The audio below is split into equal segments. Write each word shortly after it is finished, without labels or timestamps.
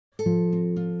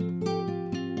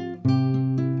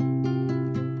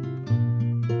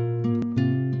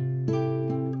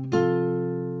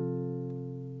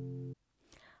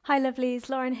Hi lovelies,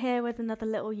 Lauren here with another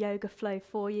little yoga flow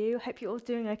for you. Hope you're all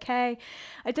doing okay.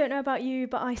 I don't know about you,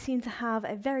 but I seem to have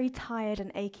a very tired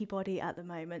and achy body at the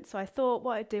moment. So I thought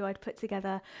what I'd do, I'd put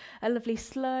together a lovely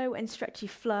slow and stretchy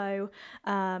flow,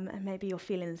 and maybe you're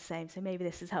feeling the same, so maybe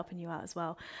this is helping you out as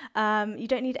well. You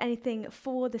don't need anything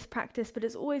for this practice, but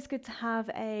it's always good to have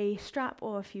a strap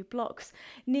or a few blocks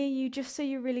near you, just so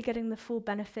you're really getting the full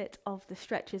benefit of the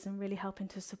stretches and really helping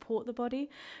to support the body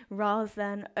rather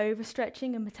than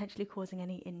overstretching and potentially causing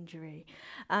any injury.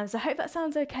 So I hope that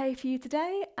sounds okay for you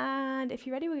today, and if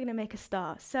you're ready, we're going to make a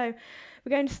start. So we're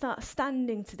going to start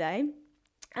standing today,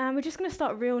 and we're just going to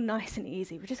start real nice and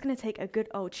easy. We're just going to take a good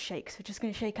old shake. So we're just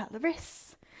going to shake out the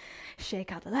wrists,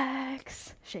 shake out the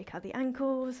legs, shake out the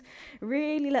ankles,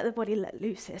 really let the body let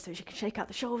loose here, so you can shake out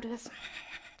the shoulders,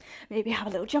 maybe have a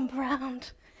little jump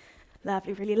around.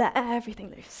 Lovely, really let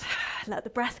everything loose. Let the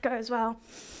breath go as well.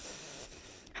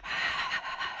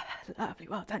 Lovely,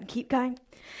 well done. Keep going,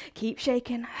 keep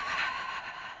shaking.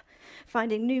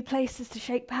 Finding new places to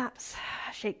shake perhaps.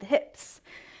 Shake the hips,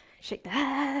 shake the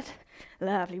head.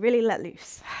 Lovely, really let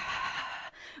loose.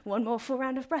 One more full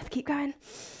round of breath, keep going.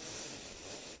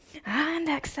 And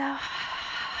exhale.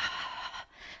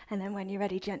 And then when you're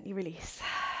ready, gently release.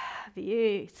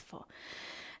 Beautiful.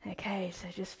 Okay, so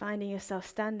just finding yourself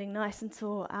standing nice and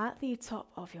tall at the top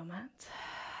of your mat.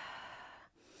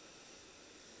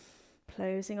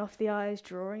 Closing off the eyes,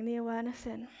 drawing the awareness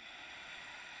in.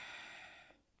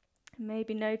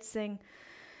 Maybe noticing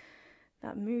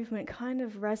that movement kind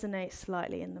of resonates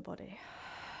slightly in the body.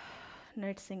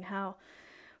 Noticing how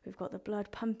we've got the blood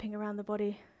pumping around the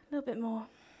body a little bit more.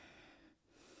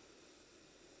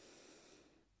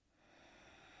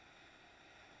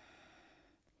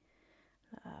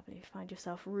 Lovely. Find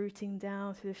yourself rooting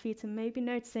down through the feet and maybe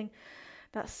noticing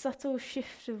that subtle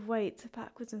shift of weight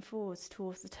backwards and forwards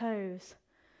towards the toes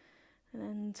and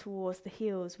then towards the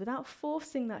heels without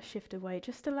forcing that shift of weight,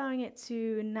 just allowing it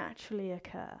to naturally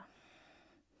occur.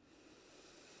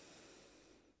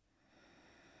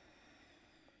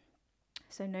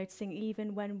 So noticing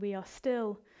even when we are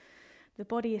still, the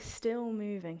body is still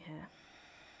moving here.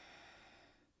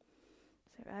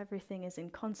 So everything is in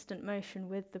constant motion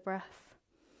with the breath.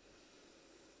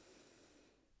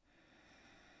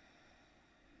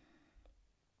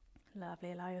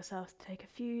 Lovely, allow yourself to take a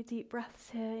few deep breaths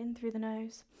here, in through the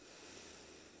nose,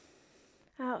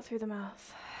 out through the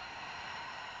mouth.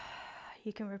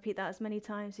 You can repeat that as many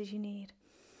times as you need.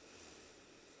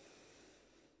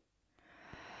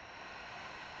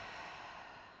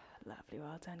 Lovely,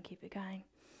 well done, keep it going.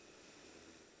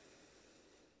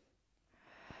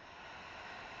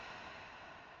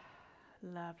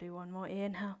 Lovely, one more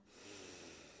inhale.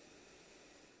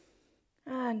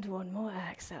 And one more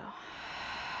exhale.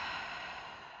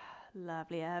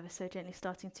 Lovely, ever so gently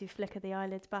starting to flicker the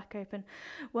eyelids back open.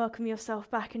 Welcome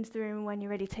yourself back into the room. When you're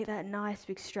ready, take that nice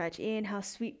big stretch. Inhale,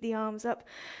 sweep the arms up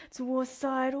towards the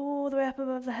side, all the way up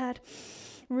above the head.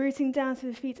 Rooting down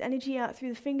through the feet, energy out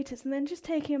through the fingertips, and then just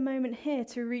taking a moment here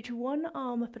to reach one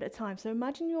arm up at a time. So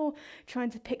imagine you're trying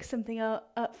to pick something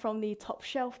up from the top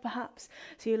shelf perhaps.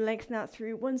 So you lengthen out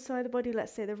through one side of the body,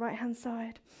 let's say the right hand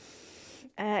side.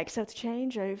 Exhale to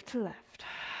change over to left.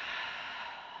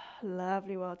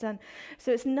 Lovely, well done.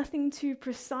 So it's nothing too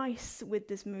precise with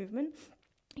this movement.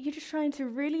 You're just trying to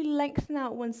really lengthen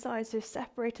out one side, so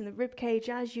separating the rib cage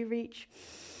as you reach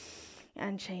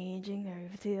and changing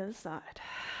over to the other side.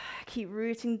 Keep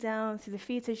rooting down through the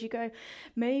feet as you go.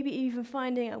 Maybe even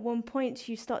finding at one point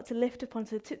you start to lift up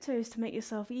onto the tiptoes to make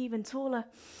yourself even taller.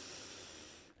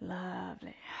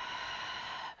 Lovely.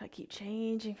 But keep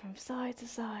changing from side to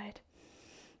side.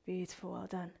 Beautiful, well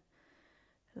done.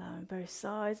 Allowing both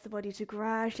sides of the body to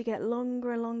gradually get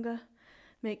longer and longer.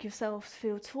 Make yourself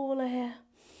feel taller here.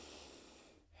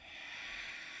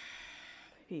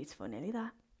 Beautiful, nearly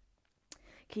there.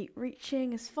 Keep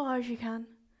reaching as far as you can.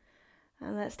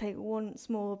 And let's take once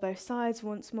more both sides,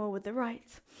 once more with the right.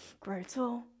 Grow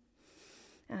tall.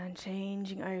 And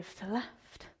changing over to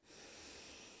left.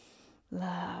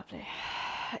 Lovely.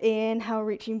 Inhale,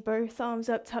 reaching both arms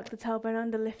up, tuck the tailbone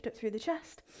under, lift up through the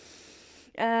chest.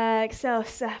 Exhale,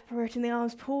 separating the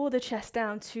arms, pull the chest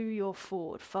down to your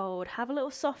forward fold. Have a little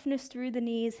softness through the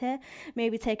knees here.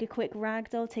 Maybe take a quick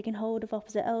ragdoll, taking hold of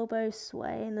opposite elbow,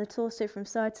 swaying the torso from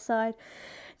side to side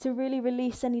to really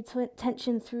release any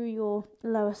tension through your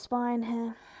lower spine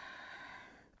here.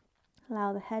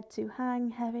 Allow the head to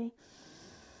hang heavy.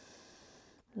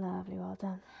 Lovely, well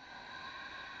done.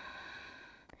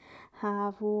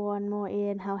 Have one more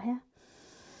inhale here.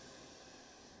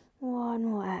 One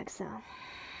more exhale.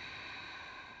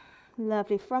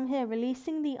 Lovely. From here,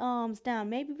 releasing the arms down.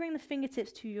 Maybe bring the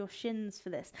fingertips to your shins for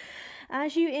this.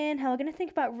 As you inhale, we're going to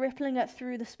think about rippling up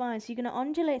through the spine. So you're going to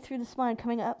undulate through the spine,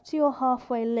 coming up to your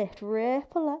halfway lift.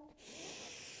 Ripple up.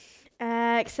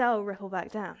 Exhale, ripple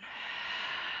back down.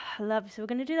 Lovely. So we're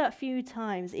going to do that a few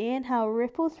times. Inhale,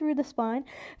 ripple through the spine.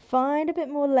 Find a bit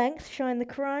more length. Shine the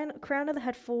crown of the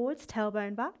head forwards,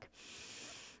 tailbone back.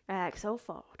 Exhale,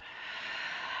 fold.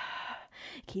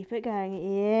 Keep it going.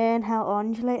 Inhale,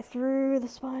 undulate through the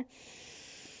spine.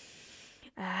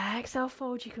 Exhale,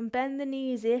 fold. You can bend the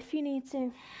knees if you need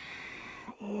to.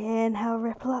 Inhale,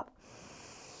 ripple up.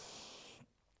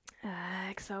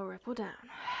 Exhale, ripple down.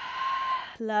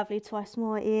 Lovely. Twice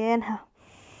more. Inhale.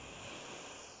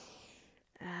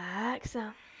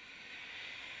 Exhale.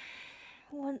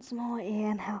 Once more.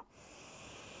 Inhale.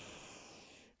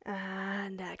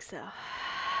 And exhale.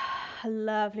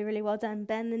 Lovely, really well done.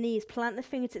 Bend the knees, plant the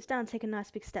fingertips down, take a nice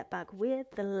big step back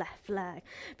with the left leg.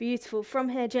 Beautiful. From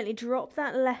here, gently drop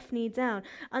that left knee down,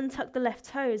 untuck the left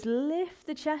toes, lift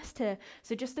the chest here.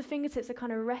 So just the fingertips are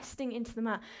kind of resting into the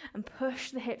mat and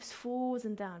push the hips forwards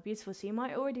and down. Beautiful. So you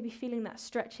might already be feeling that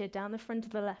stretch here down the front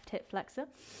of the left hip flexor.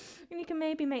 And you can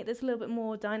maybe make this a little bit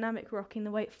more dynamic, rocking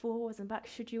the weight forwards and back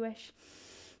should you wish.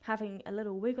 Having a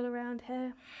little wiggle around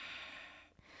here.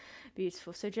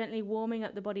 Beautiful. So gently warming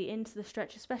up the body into the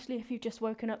stretch, especially if you've just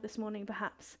woken up this morning,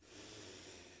 perhaps.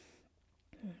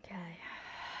 Okay.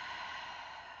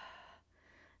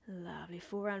 Lovely.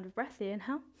 Full round of breath.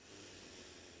 Inhale.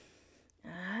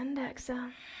 And exhale.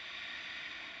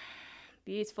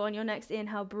 Beautiful. On your next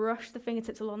inhale, brush the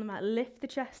fingertips along the mat. Lift the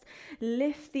chest.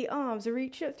 Lift the arms.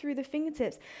 Reach up through the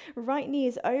fingertips. Right knee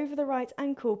is over the right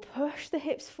ankle. Push the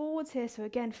hips forwards here. So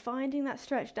again, finding that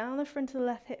stretch down the front of the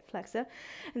left hip flexor.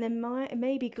 And then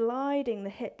maybe gliding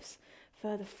the hips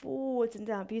further forwards and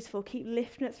down. Beautiful. Keep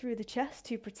lifting it through the chest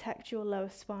to protect your lower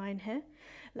spine here.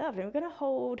 Lovely. We're going to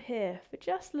hold here for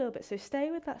just a little bit. So stay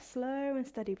with that slow and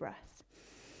steady breath.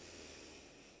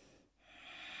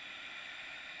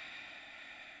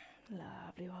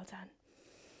 Lovely, well done.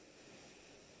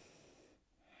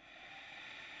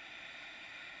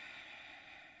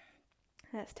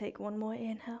 Let's take one more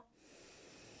inhale.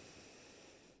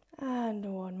 And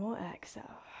one more exhale.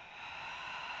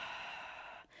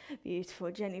 Beautiful.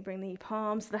 Gently bring the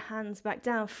palms, the hands back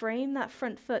down. Frame that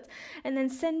front foot. And then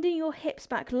sending your hips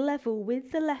back level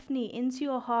with the left knee into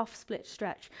your half split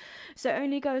stretch. So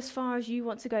only go as far as you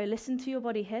want to go. Listen to your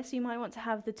body here. So you might want to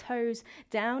have the toes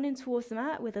down in towards the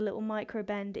mat with a little micro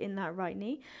bend in that right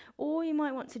knee. Or you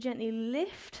might want to gently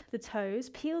lift the toes,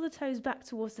 peel the toes back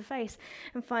towards the face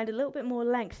and find a little bit more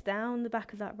length down the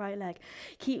back of that right leg.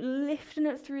 Keep lifting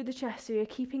it through the chest so you're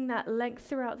keeping that length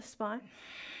throughout the spine.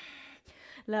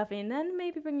 Lovely. And then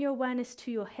maybe bring your awareness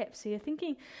to your hips. So you're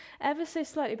thinking ever so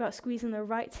slightly about squeezing the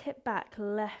right hip back,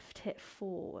 left hip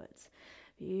forwards.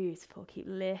 Beautiful. Keep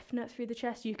lifting up through the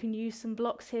chest. You can use some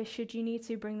blocks here should you need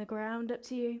to. Bring the ground up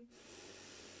to you.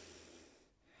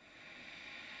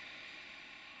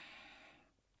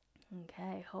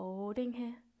 Okay, holding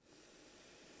here.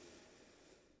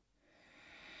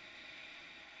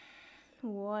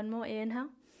 One more inhale.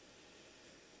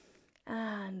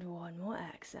 And one more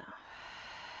exhale.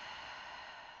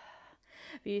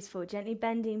 Beautiful. Gently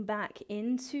bending back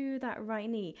into that right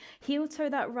knee. Heel toe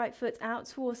that right foot out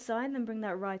towards side, then bring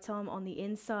that right arm on the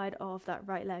inside of that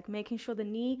right leg, making sure the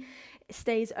knee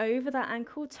stays over that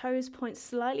ankle, toes point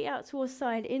slightly out towards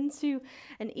side into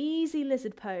an easy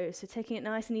lizard pose. So taking it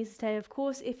nice and easy today. Of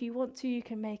course, if you want to, you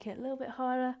can make it a little bit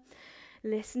harder.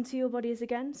 Listen to your bodies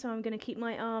again. So I'm going to keep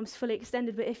my arms fully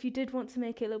extended, but if you did want to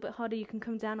make it a little bit harder, you can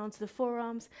come down onto the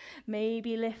forearms,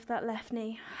 maybe lift that left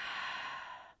knee.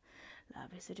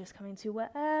 Lovely. So just coming to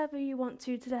wherever you want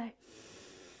to today.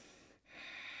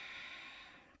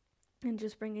 And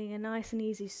just bringing a nice and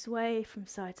easy sway from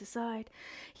side to side,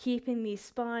 keeping the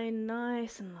spine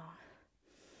nice and long.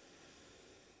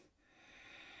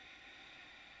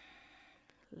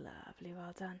 Lovely,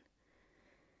 well done.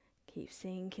 Keep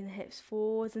sinking the hips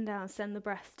forwards and down. Send the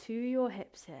breath to your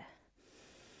hips here.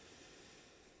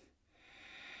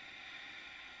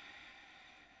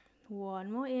 One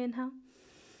more inhale.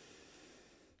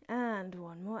 And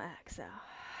one more exhale.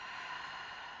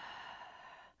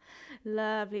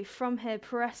 Lovely. From here,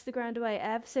 press the ground away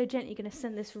ever so gently. You're going to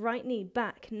send this right knee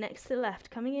back next to the left,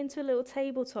 coming into a little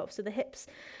tabletop so the hips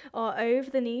are over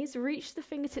the knees. Reach the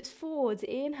fingertips forwards.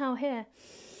 Inhale here.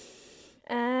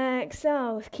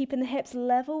 Exhale. Keeping the hips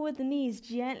level with the knees.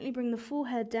 Gently bring the full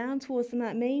head down towards the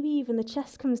mat. Maybe even the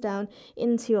chest comes down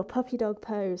into your puppy dog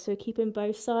pose. So keeping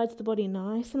both sides of the body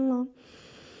nice and long.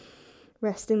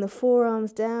 Resting the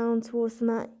forearms down towards the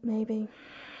mat, maybe.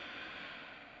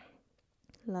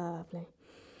 Lovely.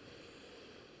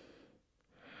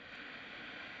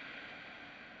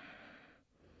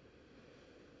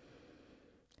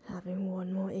 Having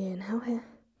one more inhale here.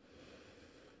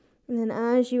 And then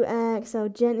as you exhale,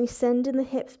 gently sending the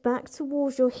hips back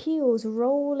towards your heels,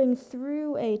 rolling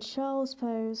through a child's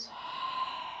pose.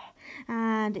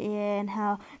 And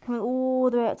inhale, coming all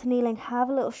the way up to kneeling. Have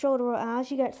a little shoulder roll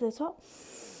as you get to the top.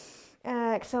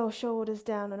 Exhale, shoulders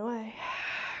down and away.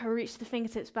 Reach the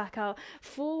fingertips back out.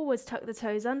 Forwards, tuck the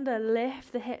toes under.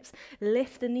 Lift the hips,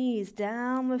 lift the knees.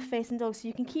 Downward facing dog. So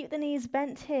you can keep the knees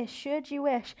bent here, should you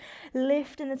wish.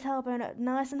 Lifting the tailbone up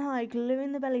nice and high,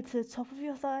 gluing the belly to the top of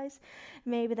your thighs.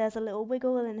 Maybe there's a little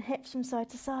wiggle in the hips from side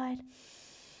to side.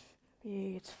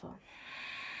 Beautiful.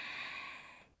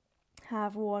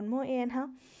 Have one more inhale.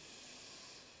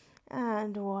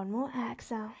 And one more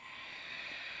exhale.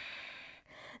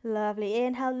 Lovely.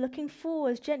 Inhale, looking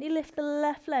forwards. Gently lift the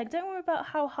left leg. Don't worry about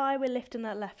how high we're lifting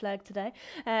that left leg today.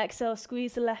 Exhale,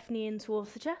 squeeze the left knee in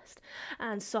towards the chest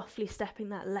and softly stepping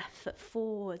that left foot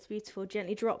forwards. Beautiful.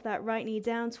 Gently drop that right knee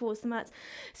down towards the mat.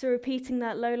 So repeating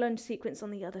that low lunge sequence on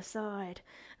the other side.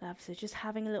 So just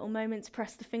having a little moment to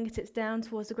press the fingertips down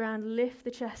towards the ground. Lift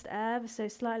the chest ever so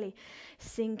slightly.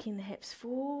 Sinking the hips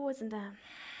forwards and down.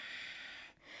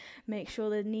 Make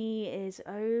sure the knee is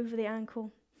over the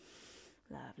ankle.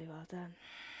 Lovely, well done.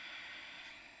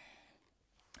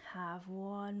 Have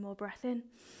one more breath in.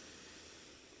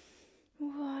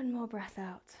 One more breath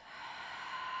out.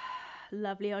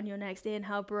 Lovely. On your next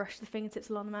inhale, brush the fingertips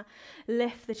along the mat.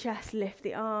 Lift the chest, lift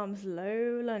the arms,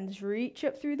 low lunge. Reach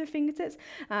up through the fingertips.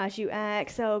 As you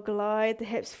exhale, glide the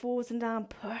hips forwards and down.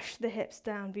 Push the hips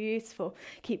down. Beautiful.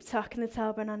 Keep tucking the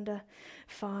tailbone under.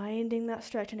 Finding that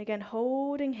stretch. And again,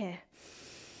 holding here.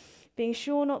 Being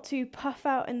sure not to puff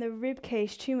out in the rib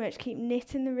cage too much. Keep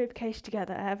knitting the rib cage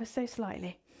together ever so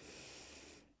slightly.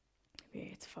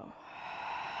 Beautiful.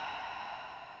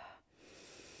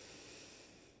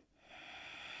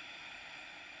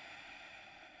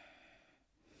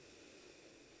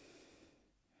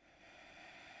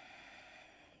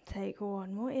 Take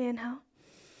one more inhale.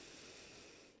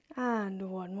 And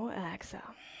one more exhale.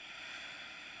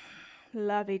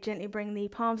 Lovely. Gently bring the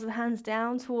palms of the hands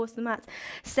down towards the mat.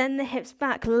 Send the hips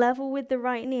back, level with the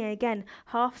right knee. Again,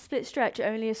 half split stretch,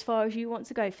 only as far as you want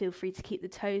to go. Feel free to keep the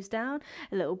toes down,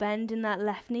 a little bend in that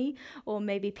left knee, or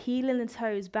maybe peeling the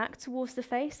toes back towards the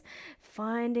face,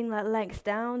 finding that length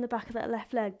down the back of that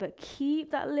left leg, but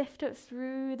keep that lift up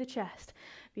through the chest.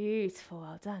 Beautiful,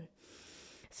 well done.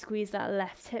 Squeeze that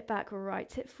left hip back, right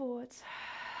hip forwards.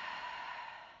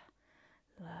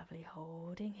 Lovely,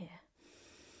 holding here.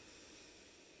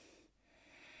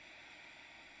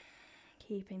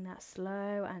 Keeping that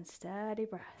slow and steady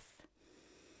breath.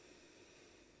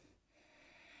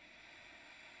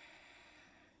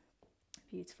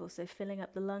 Beautiful. So filling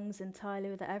up the lungs entirely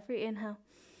with every inhale.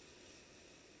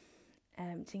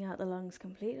 Emptying out the lungs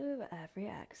completely with every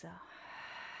exhale.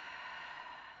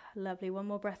 Lovely. One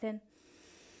more breath in.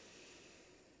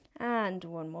 And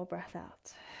one more breath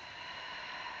out.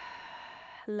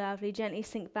 Lovely. Gently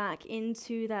sink back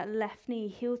into that left knee.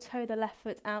 Heel toe the left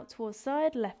foot out towards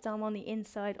side. Left arm on the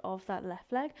inside of that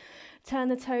left leg. Turn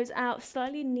the toes out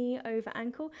slightly, knee over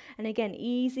ankle. And again,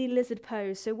 easy lizard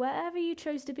pose. So wherever you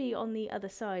chose to be on the other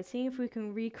side, seeing if we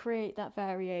can recreate that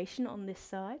variation on this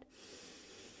side.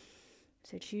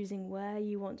 So choosing where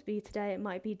you want to be today. It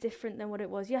might be different than what it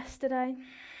was yesterday.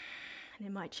 And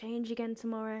it might change again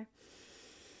tomorrow.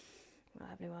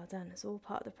 Lovely, well done. It's all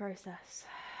part of the process.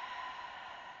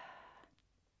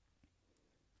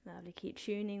 Lovely. Keep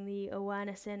tuning the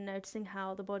awareness in, noticing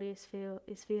how the body is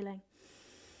feeling.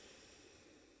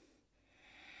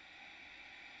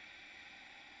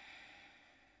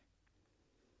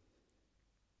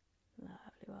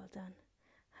 Lovely, well done.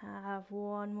 Have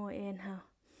one more inhale.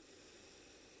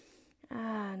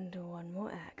 And one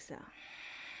more exhale.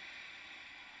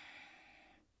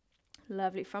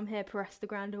 Lovely. From here, press the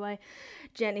ground away.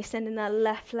 Gently sending that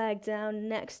left leg down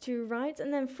next to right.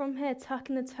 And then from here,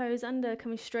 tucking the toes under,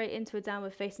 coming straight into a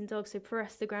downward facing dog. So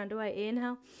press the ground away.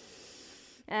 Inhale.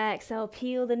 Exhale.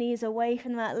 Peel the knees away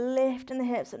from that. Lifting the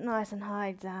hips up nice and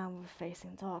high. Downward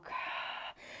facing dog.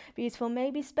 Beautiful.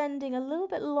 Maybe spending a little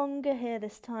bit longer here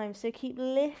this time. So keep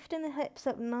lifting the hips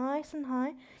up nice and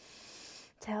high.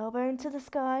 Tailbone to the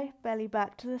sky. Belly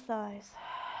back to the thighs.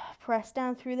 Press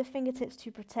down through the fingertips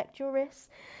to protect your wrists.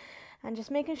 And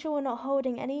just making sure we're not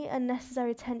holding any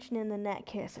unnecessary tension in the neck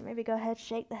here. So maybe go ahead,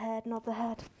 shake the head, nod the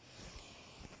head.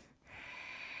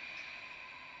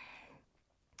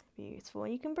 Beautiful.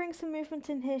 You can bring some movement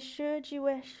in here should you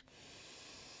wish.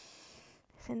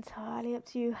 entirely up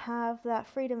to you. Have that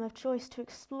freedom of choice to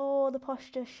explore the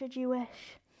posture should you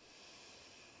wish.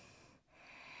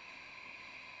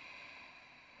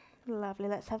 Lovely.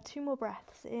 Let's have 2 more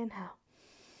breaths. Inhale.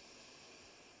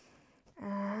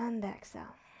 And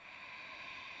exhale.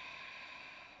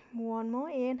 1 more.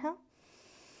 Inhale.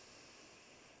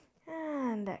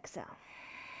 And exhale.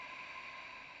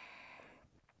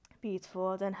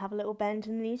 Beautiful. Then have a little bend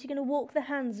in the knees. You're going to walk the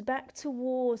hands back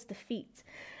towards the feet.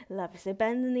 Lovely. So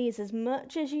bend the knees as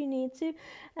much as you need to.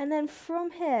 And then from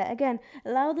here, again,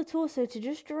 allow the torso to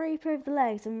just drape over the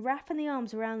legs and wrapping the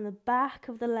arms around the back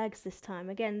of the legs this time.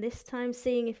 Again, this time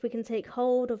seeing if we can take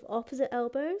hold of opposite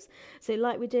elbows. So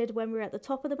like we did when we were at the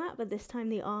top of the mat, but this time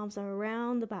the arms are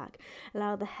around the back.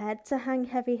 Allow the head to hang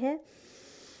heavy here.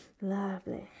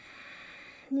 Lovely.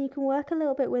 You can work a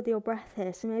little bit with your breath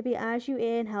here. So maybe as you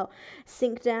inhale,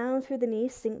 sink down through the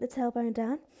knees, sink the tailbone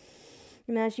down.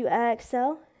 And as you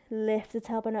exhale, lift the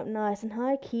tailbone up nice and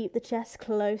high. Keep the chest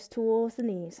close towards the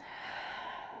knees.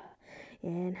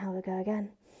 Inhale, we go again.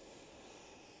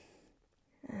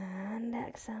 And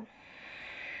exhale.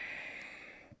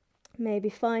 Maybe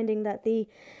finding that the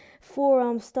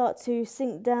forearms start to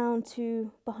sink down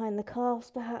to behind the calves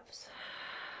perhaps.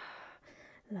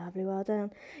 Lovely, well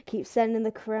done. Keep sending the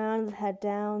crown of the head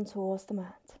down towards the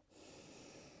mat.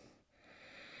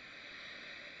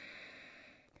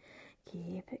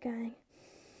 Keep it going.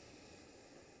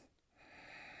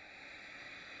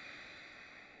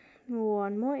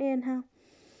 One more inhale.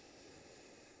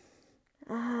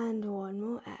 And one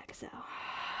more exhale.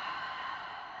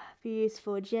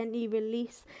 Beautiful. Gently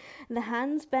release the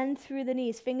hands, bend through the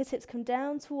knees, fingertips come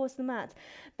down towards the mat.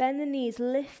 Bend the knees,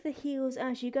 lift the heels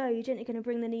as you go. You're gently going to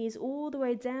bring the knees all the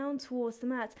way down towards the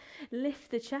mat.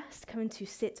 Lift the chest, coming to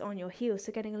sit on your heels.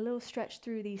 So getting a little stretch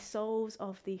through the soles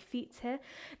of the feet here.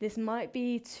 This might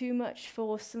be too much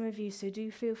for some of you, so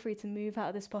do feel free to move out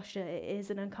of this posture. It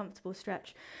is an uncomfortable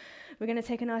stretch. We're going to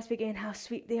take a nice big inhale,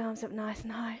 sweep the arms up nice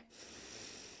and high.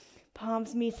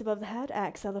 Palms meet above the head,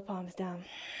 exhale the palms down.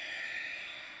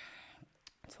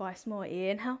 Twice more,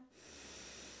 inhale.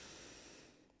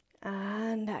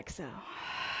 And exhale.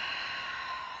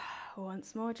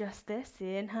 Once more, just this,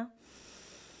 inhale.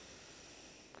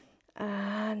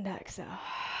 And exhale.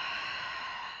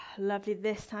 Lovely,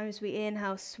 this time as we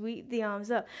inhale, sweep the arms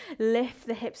up. Lift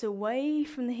the hips away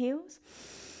from the heels.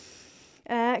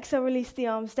 Exhale, release the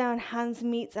arms down, hands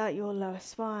meet at your lower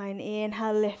spine.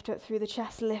 Inhale, lift up through the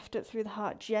chest, lift up through the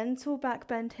heart. Gentle back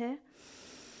bend here.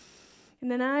 And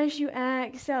then as you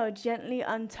exhale, gently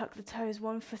untuck the toes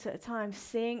 1 foot at a time.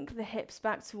 Sink the hips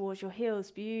back towards your heels.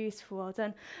 Beautiful, well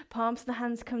done. Palms of the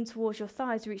hands come towards your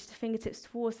thighs. Reach the fingertips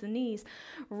towards the knees.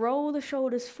 Roll the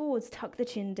shoulders forwards. Tuck the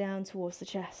chin down towards the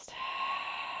chest.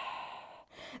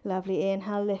 Lovely,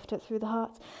 inhale, lift up through the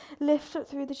heart. Lift up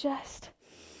through the chest.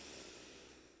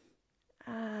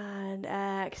 And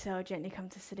exhale, gently come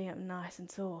to sitting up nice and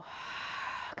tall.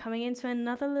 Coming into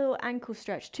another little ankle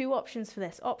stretch. 2 options for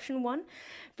this. Option 1,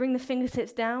 bring the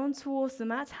fingertips down towards the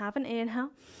mat. Have an inhale.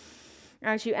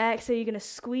 As you exhale, you're going to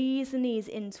squeeze the knees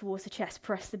in towards the chest.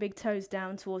 Press the big toes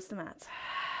down towards the mat.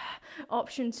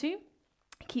 Option 2,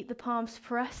 keep the palms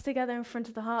pressed together in front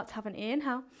of the heart. Have an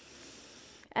inhale.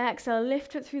 Exhale,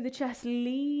 lift up through the chest,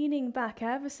 leaning back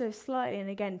ever so slightly. And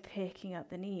again, picking up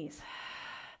the knees.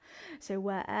 So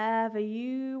wherever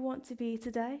you want to be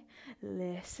today,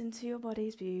 listen to your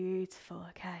body's beautiful,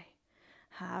 okay?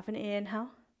 Have an inhale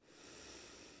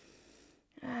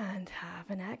and have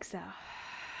an exhale.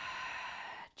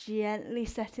 Gently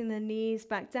setting the knees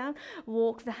back down.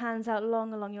 Walk the hands out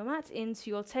long along your mat into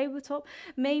your tabletop.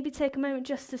 Maybe take a moment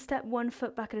just to step 1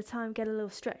 foot back at a time. Get a little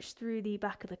stretch through the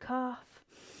back of the calf.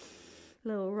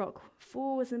 Little rock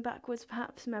forwards and backwards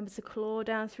perhaps. Remember to claw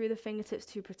down through the fingertips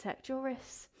to protect your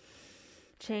wrists.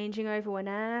 Changing over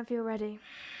whenever you're ready.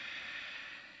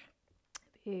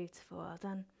 Beautiful, well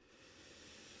done.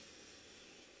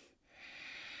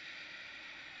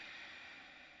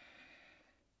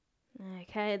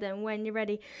 Okay, then when you're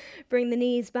ready, bring the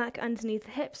knees back underneath the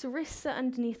hips, wrists are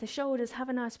underneath the shoulders. Have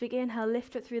a nice big inhale,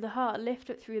 lift it through the heart, lift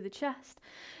it through the chest,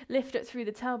 lift it through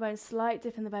the tailbone, slight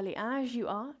dip in the belly as you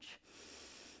arch.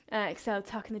 Exhale,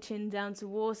 tucking the chin down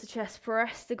towards the chest,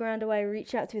 press the ground away,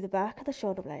 reach out through the back of the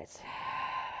shoulder blades.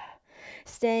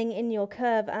 Staying in your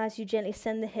curve as you gently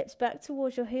send the hips back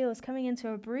towards your heels, coming into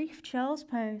a brief child's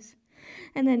pose.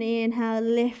 And then inhale,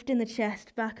 lift in the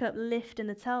chest, back up, lift in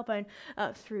the tailbone,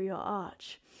 up through your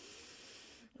arch.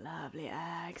 Lovely,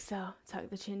 exhale, tuck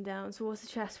the chin down towards the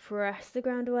chest, press the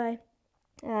ground away.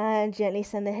 And gently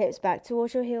send the hips back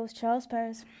towards your heels, child's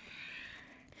pose.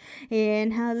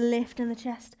 Inhale, lift in the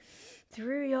chest,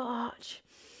 through your arch.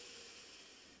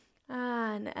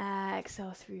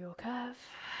 exhale through your curve.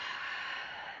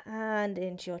 And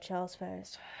into your child's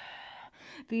pose.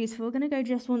 Beautiful. We're going to go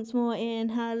just once more.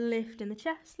 Inhale, lift in the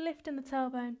chest, lift in the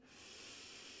tailbone.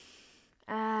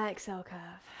 Exhale, curve.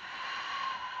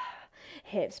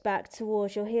 Hips back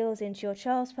towards your heels into your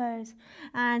child's pose.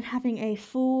 And having a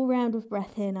full round of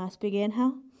breath here. Nice big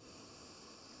inhale.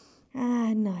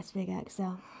 And nice big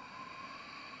exhale.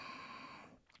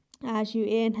 As you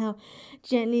inhale,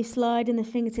 gently sliding the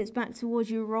fingertips back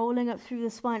towards you, rolling up through the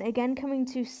spine. Again, coming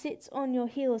to sit on your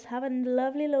heels. Have a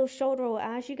lovely little shoulder roll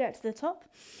as you get to the top.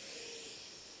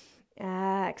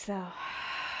 Exhale.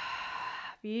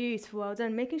 Beautiful, well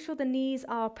done. Making sure the knees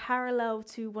are parallel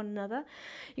to one another.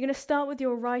 You're going to start with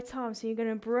your right arm. So you're going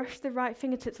to brush the right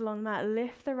fingertips along the mat.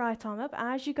 Lift the right arm up.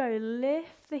 As you go,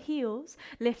 lift the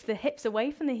hips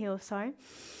away from the heels, sorry.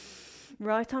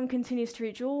 Right arm continues to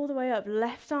reach all the way up.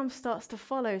 Left arm starts to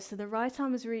follow. So the right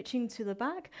arm is reaching to the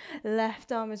back.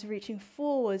 Left arm is reaching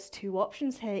forwards. Two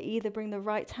options here. Either bring the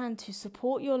right hand to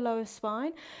support your lower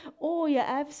spine, or you're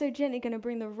ever so gently going to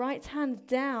bring the right hand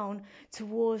down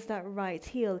towards that right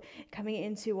heel, coming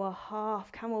into a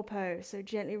half camel pose. So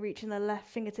gently reaching the left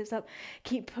fingertips up.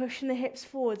 Keep pushing the hips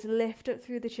forwards. Lift up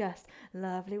through the chest.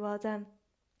 Lovely, well done.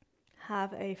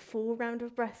 Have a full round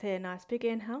of breath here. Nice big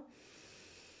inhale.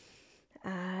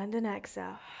 And an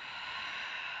exhale.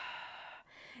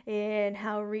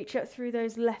 Inhale, reach up through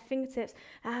those left fingertips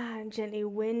and gently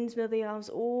windmill the arms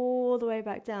all the way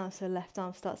back down. So left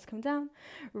arm starts to come down,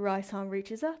 right arm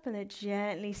reaches up, and then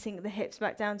gently sink the hips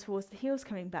back down towards the heels,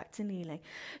 coming back to kneeling.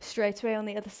 Straight away on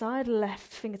the other side,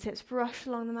 left fingertips brush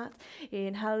along the mat.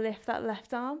 Inhale, lift that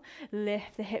left arm,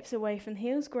 lift the hips away from the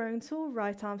heels, growing tall,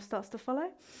 right arm starts to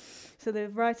follow. So the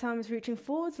right arm is reaching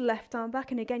forwards, left arm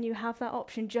back, and again you have that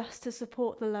option just to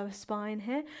support the lower spine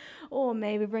here, or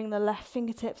maybe bring the left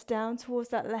fingertips down towards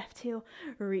that left heel,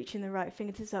 reaching the right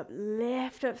fingertips up,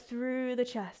 lift up through the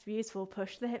chest. Beautiful.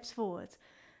 Push the hips forwards.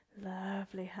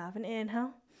 Lovely. Have an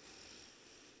inhale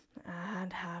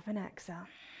and have an exhale.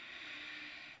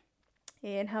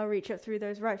 Inhale, reach up through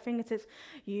those right fingertips.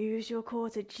 Use your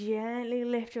core to gently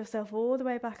lift yourself all the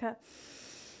way back up.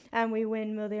 And we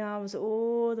windmill the arms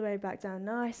all the way back down,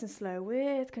 nice and slow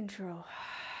with control.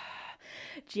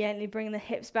 Gently bring the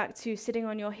hips back to sitting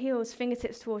on your heels,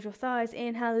 fingertips towards your thighs.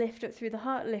 Inhale, lift up through the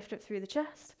heart, lift up through the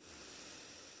chest.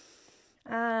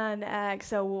 And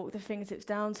exhale, walk the fingertips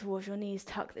down towards your knees,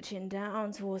 tuck the chin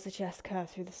down towards the chest, curve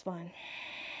through the spine.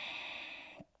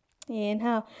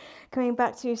 Inhale, coming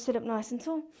back to sit up nice and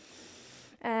tall.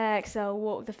 Exhale,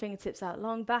 walk the fingertips out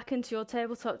long, back into your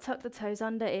tabletop, tuck the toes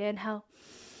under. Inhale.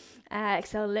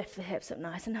 Exhale, lift the hips up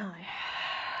nice and high.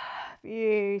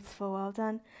 Beautiful, well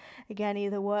done. Again,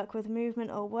 either work with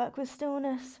movement or work with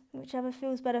stillness, whichever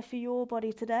feels better for your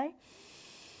body today.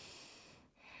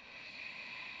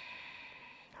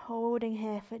 Holding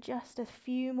here for just a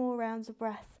few more rounds of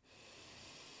breath.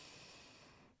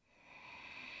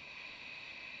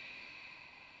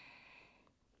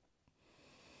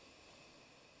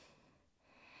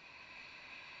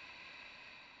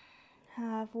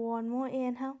 Have one more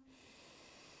inhale.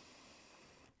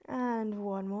 And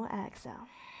one more exhale.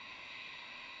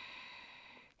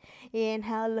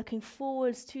 Inhale, looking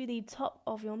forwards to the top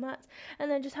of your mat,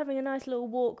 and then just having a nice little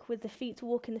walk with the feet,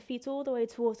 walking the feet all the way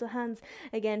towards the hands.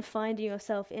 Again, finding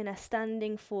yourself in a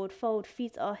standing forward fold.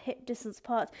 Feet are hip distance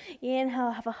apart.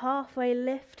 Inhale, have a halfway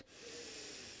lift.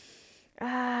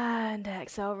 And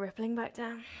exhale, rippling back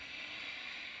down.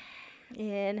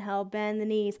 Inhale, bend the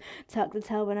knees, tuck the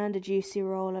tailbone under, juicy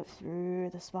roll up through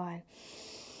the spine.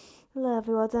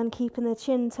 Lovely, well done. Keeping the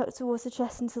chin tucked towards the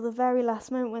chest until the very last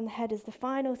moment when the head is the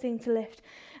final thing to lift,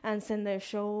 and send those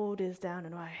shoulders down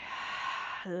and away.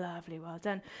 Lovely, well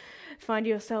done. Find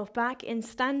yourself back in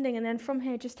standing, and then from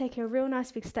here just take a real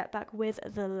nice big step back with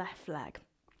the left leg.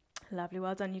 Lovely,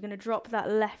 well done. You're going to drop that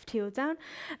left heel down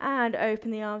and open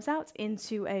the arms out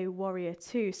into a warrior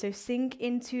two. So sink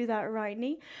into that right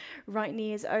knee. Right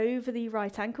knee is over the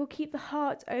right ankle. Keep the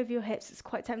heart over your hips. It's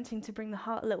quite tempting to bring the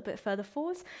heart a little bit further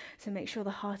forwards. So make sure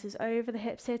the heart is over the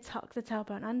hips here. Tuck the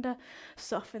tailbone under.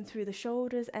 Soften through the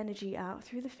shoulders. Energy out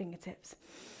through the fingertips.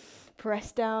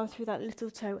 Press down through that little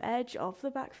toe edge of the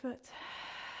back foot.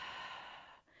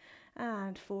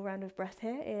 And full round of breath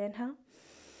here. Inhale.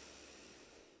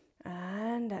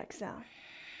 And exhale.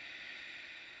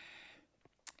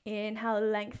 Inhale,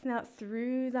 lengthen out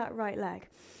through that right leg.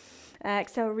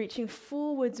 Exhale, reaching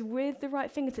forwards with the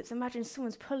right fingertips. Imagine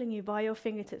someone's pulling you by your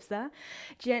fingertips there.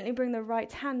 Gently bring the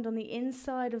right hand on the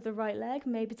inside of the right leg,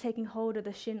 maybe taking hold of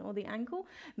the shin or the ankle.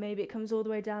 Maybe it comes all the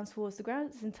way down towards the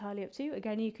ground. It's entirely up to you.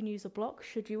 Again, you can use a block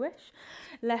should you wish.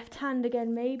 Left hand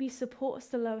again maybe supports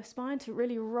the lower spine to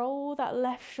really roll that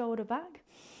left shoulder back.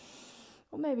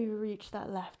 Or maybe reach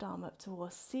that left arm up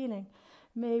towards the ceiling.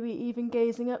 Maybe even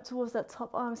gazing up towards that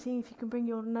top arm, seeing if you can bring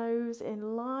your nose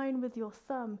in line with your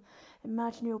thumb.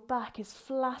 Imagine your back is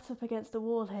flat up against the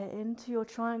wall here into your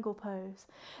triangle pose.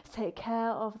 Take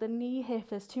care of the knee here. If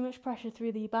there's too much pressure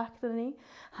through the back of the knee,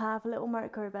 have a little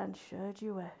micro bend should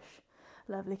you wish.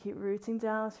 Lovely, keep rooting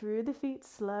down through the feet,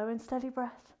 slow and steady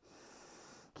breath.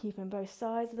 Keeping both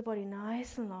sides of the body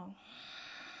nice and long.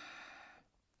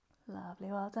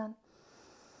 Lovely, well done.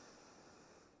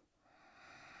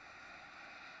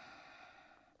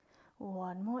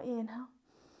 One more inhale.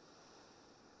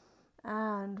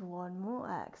 And one more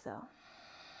exhale.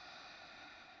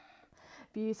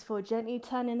 Beautiful. Gently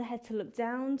turning the head to look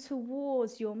down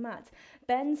towards your mat.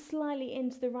 Bend slightly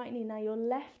into the right knee. Now your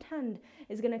left hand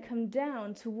is going to come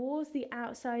down towards the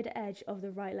outside edge of the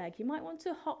right leg. You might want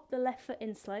to hop the left foot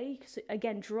in slightly. So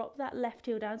again, drop that left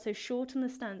heel down. So shorten the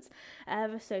stance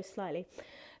ever so slightly.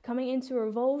 Coming into a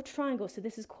revolved triangle, so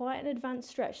this is quite an advanced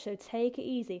stretch, so take it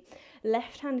easy.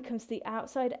 Left hand comes to the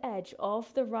outside edge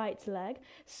of the right leg,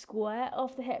 square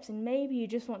off the hips, and maybe you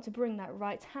just want to bring that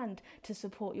right hand to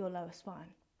support your lower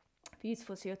spine.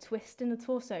 Beautiful, so you're twisting the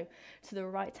torso to the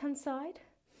right hand side,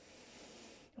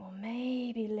 or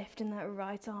maybe lifting that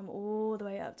right arm all the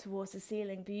way up towards the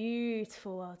ceiling.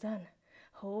 Beautiful, well done.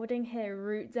 Holding here,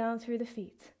 root down through the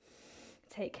feet.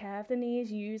 Take care of the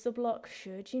knees, use a block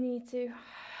should you need to.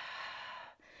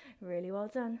 Really well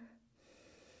done.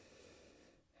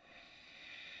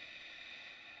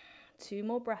 2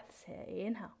 more breaths here.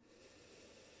 Inhale.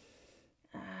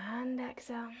 And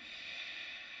exhale.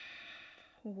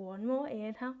 1 more.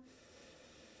 Inhale.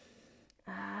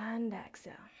 And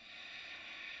exhale.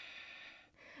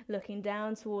 Looking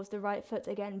down towards the right foot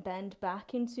again, bend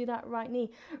back into that right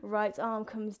knee. Right arm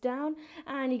comes down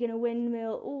and you're going to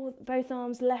windmill both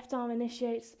arms. Left arm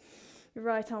initiates. Your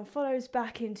right arm follows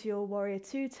back into your warrior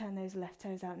 2. Turn those left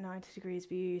toes out 90 degrees.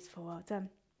 Beautiful, well done.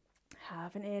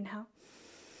 Have an inhale.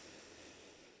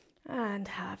 And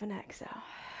have an exhale.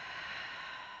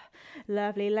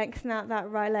 Lovely, lengthen out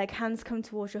that right leg. Hands come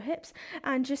towards your hips.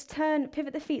 And just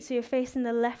pivot the feet so you're facing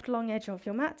the left long edge of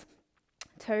your mat.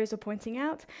 Toes are pointing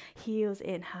out. Heels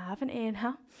in. Have an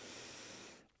inhale.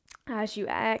 As you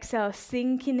exhale,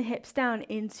 sinking the hips down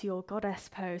into your goddess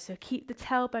pose. So keep the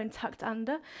tailbone tucked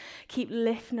under. Keep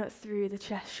lifting up through the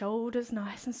chest, shoulders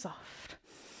nice and soft.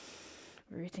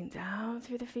 Rooting down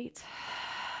through the feet.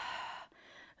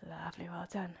 Lovely, well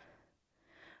done.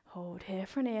 Hold here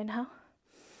for an inhale.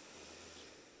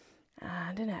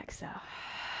 And an exhale.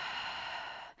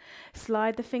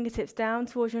 Slide the fingertips down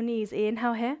towards your knees.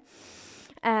 Inhale here.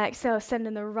 Exhale,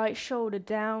 sending the right shoulder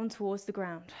down towards the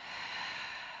ground.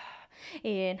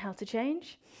 Inhale to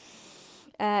change.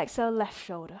 Exhale, left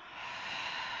shoulder.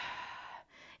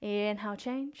 Inhale,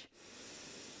 change.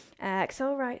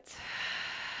 Exhale, right.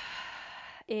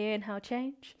 Inhale,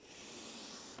 change.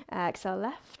 Exhale,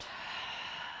 left.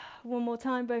 1 more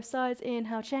time, both sides.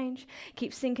 Inhale, change.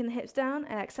 Keep sinking the hips down.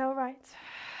 Exhale, right.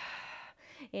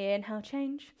 Inhale,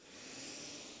 change.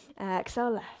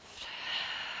 Exhale, left.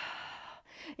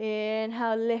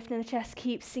 Inhale, lifting the chest.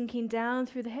 Keep sinking down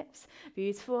through the hips.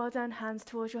 Beautiful, well done. Hands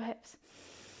towards your hips.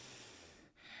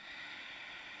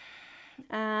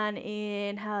 And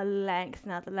inhale,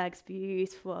 lengthen out the legs.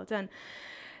 Beautiful, well done.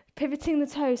 Pivoting the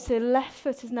toes, so left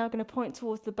foot is now going to point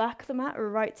towards the back of the mat.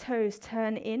 Right toes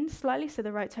turn in slightly, so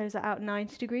the right toes are out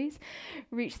 90 degrees.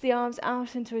 Reach the arms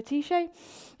out into a T shape.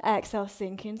 Exhale,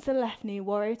 sink into the left knee.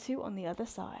 Warrior 2 on the other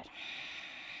side.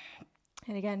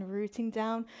 And again, rooting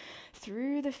down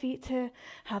through the feet to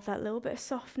have that little bit of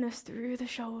softness through the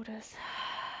shoulders.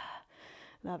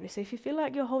 Lovely. So if you feel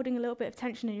like you're holding a little bit of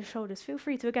tension in your shoulders, feel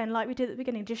free to, again, like we did at the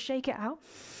beginning, just shake it out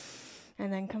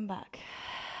and then come back.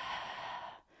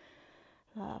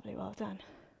 Lovely, well done.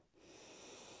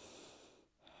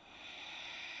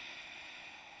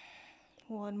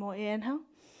 One more inhale.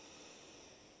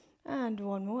 And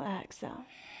one more exhale.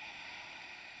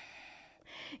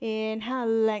 Inhale,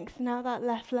 lengthen out that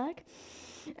left leg.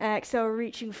 Exhale,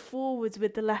 reaching forwards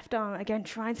with the left arm. Again,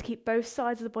 trying to keep both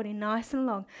sides of the body nice and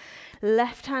long.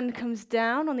 Left hand comes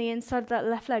down on the inside of that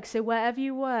left leg. So wherever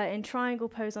you were in triangle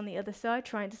pose on the other side,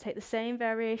 trying to take the same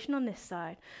variation on this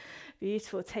side.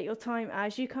 Beautiful. Take your time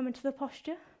as you come into the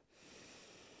posture.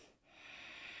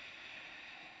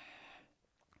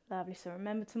 Lovely. So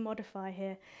remember to modify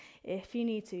here if you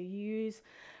need to. Use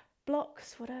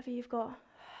blocks, whatever you've got.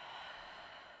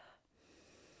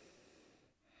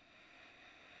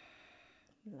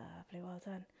 Lovely, well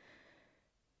done.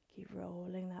 Keep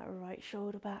rolling that right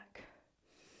shoulder back.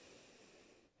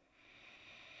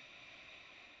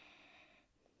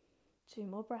 Two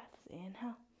more breaths.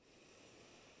 Inhale.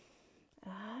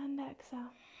 And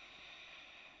exhale.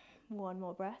 One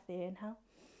more breath. Inhale.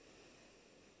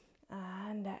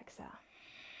 And exhale.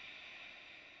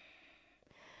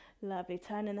 Lovely.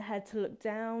 Turning the head to look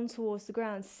down towards the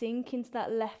ground. Sink into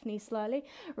that left knee slightly.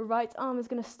 Right arm is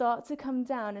going to start to come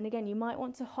down. And again, you might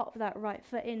want to hop that right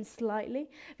foot in slightly.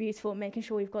 Beautiful. Making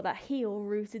sure you've got that heel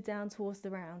rooted down towards the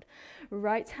ground.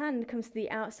 Right hand comes to the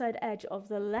outside edge of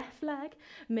the left leg.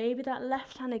 Maybe that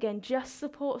left hand again just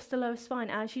supports the lower spine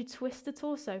as you twist the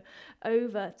torso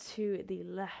over to the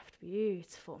left.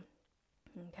 Beautiful.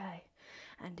 Okay.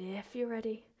 And if you're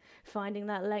ready, finding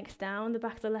that length down the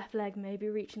back of the left leg, maybe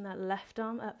reaching that left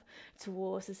arm up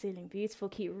towards the ceiling. Beautiful.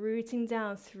 Keep rooting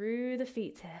down through the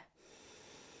feet here.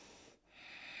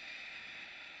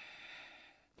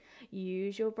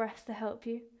 Use your breath to help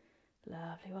you.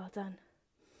 Lovely, well done.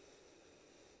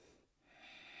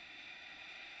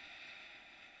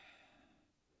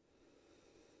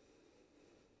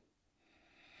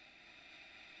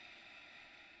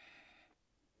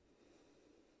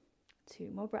 Two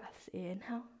more breaths.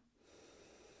 Inhale.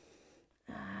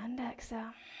 And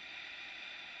exhale.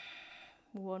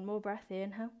 One more breath.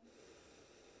 Inhale.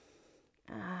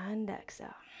 And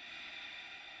exhale.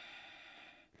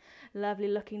 Lovely.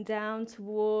 Looking down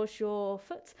towards your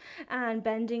foot and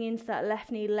bending into that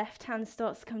left knee. Left hand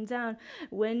starts to come down.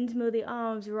 Windmill the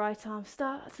arms. Right arm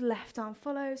starts. Left arm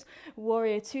follows.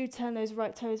 Warrior two. Turn those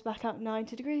right toes back up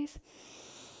 90 degrees.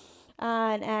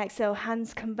 And exhale,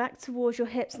 hands come back towards your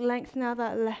hips, lengthen out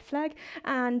that left leg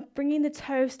and bringing the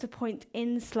toes to point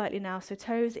in slightly now. So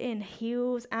toes in,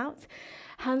 heels out,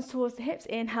 hands towards the hips.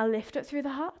 Inhale, lift up through the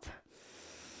heart.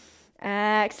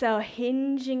 Exhale,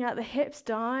 hinging at the hips,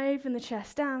 dive in the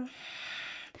chest down.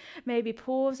 Maybe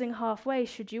pausing halfway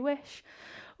should you wish,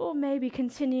 or maybe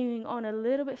continuing on a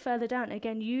little bit further down.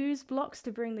 Again, use blocks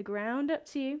to bring the ground up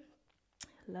to you.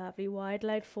 Lovely, wide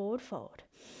leg forward fold.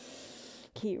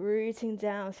 Keep rooting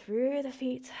down through the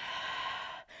feet.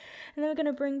 And then we're going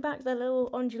to bring back the little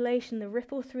undulation, the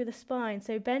ripple through the spine.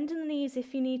 So bending the knees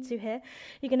if you need to here.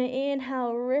 You're going to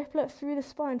inhale, ripple up through the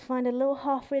spine, find a little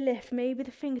halfway lift. Maybe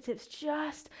the fingertips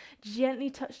just gently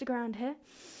touch the ground here.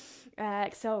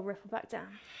 Exhale, ripple back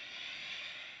down.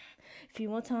 A few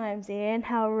more times.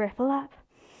 Inhale, ripple up.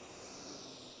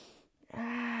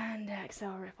 And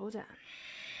exhale, ripple down.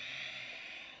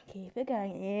 Keep it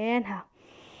going. Inhale.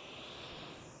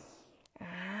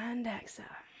 And exhale.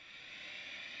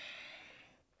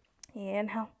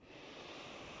 Inhale.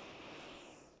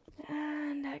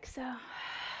 And exhale.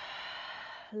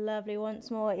 Lovely. Once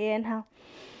more. Inhale.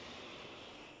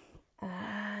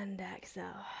 And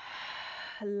exhale.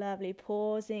 Lovely.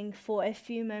 Pausing for a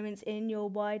few moments in your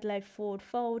wide leg forward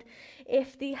fold.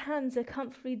 If the hands are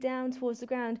comfortably down towards the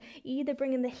ground, either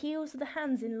bringing the heels of the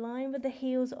hands in line with the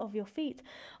heels of your feet,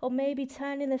 or maybe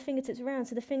turning the fingertips around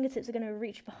so the fingertips are going to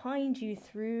reach behind you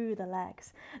through the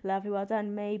legs. Lovely, well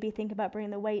done. Maybe think about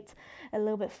bringing the weight a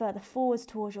little bit further forwards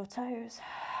towards your toes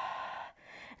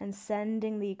and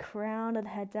sending the crown of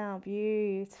the head down.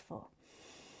 Beautiful.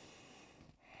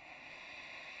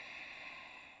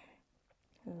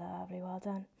 Lovely, well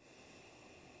done.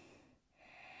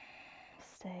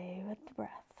 Stay with the breath.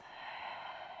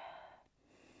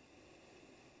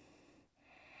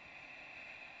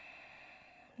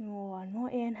 One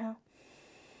more inhale.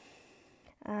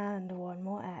 And one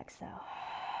more exhale.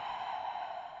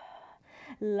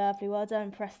 Lovely, well done.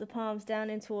 Press the palms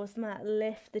down in towards the mat.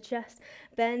 Lift the chest,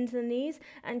 bend the knees,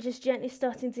 and just gently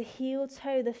starting to heel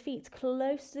toe the feet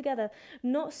close together.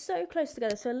 Not so close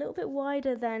together, so a little bit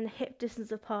wider than hip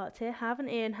distance apart here. Have an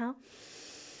inhale.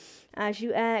 As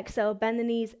you exhale, bend the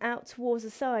knees out towards the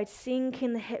side,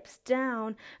 sinking the hips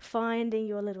down, finding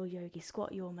your little yogi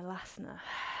squat, your malasana.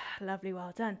 Lovely,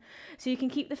 well done. So you can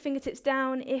keep the fingertips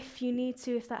down if you need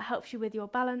to, if that helps you with your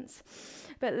balance.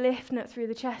 But lifting up through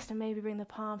the chest and maybe bring the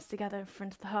palms together in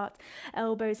front of the heart.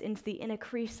 Elbows into the inner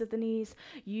crease of the knees.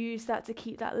 Use that to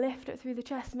keep that lift up through the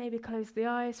chest. Maybe close the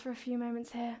eyes for a few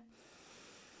moments here.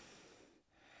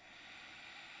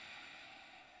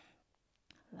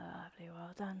 Lovely,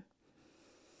 well done.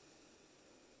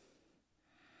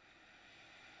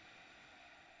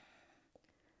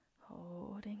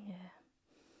 Holding here.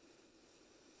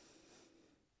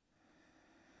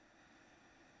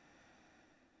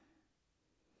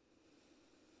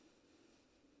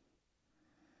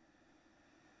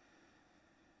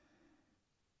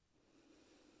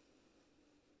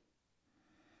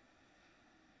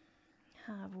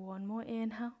 Have one more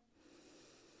inhale.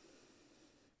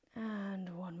 And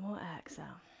one more exhale.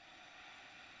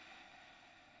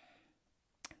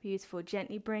 Beautiful.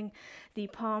 Gently bring the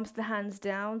palms of the hands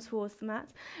down towards the mat.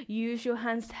 Use your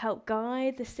hands to help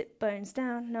guide the sit bones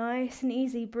down. Nice and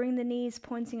easy. Bring the knees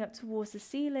pointing up towards the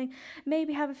ceiling.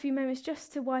 Maybe have a few moments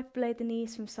just to wipe blade the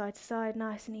knees from side to side.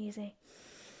 Nice and easy.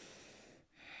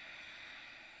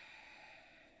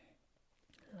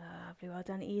 Lovely. Well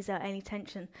done. Ease out any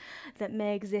tension that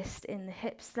may exist in the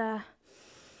hips there.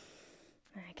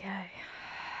 Okay.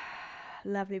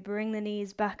 Lovely. Bring the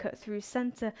knees back up through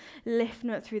center,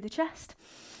 lifting up through the chest.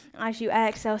 As you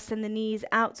exhale, send the knees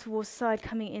out towards the side,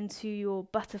 coming into your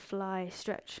butterfly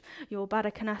stretch, your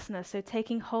Baddha Konasana. So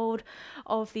taking hold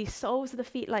of the soles of the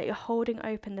feet like you're holding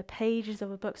open the pages of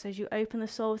a book. So as you open the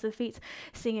soles of the feet,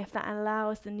 seeing if that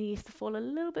allows the knees to fall a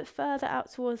little bit further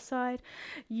out towards the side.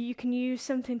 You can use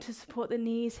something to support the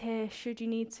knees here should you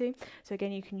need to. So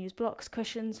again, you can use blocks,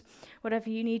 cushions, whatever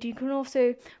you need. You can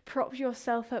also prop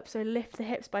yourself up, so lift the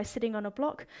hips by sitting on a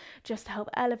block, just to help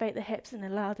elevate the hips and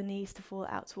allow the knees to fall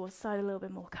out towards the side a little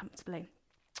bit more comfortably.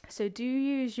 So do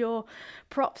use your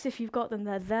props if you've got them.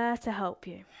 They're there to help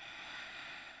you.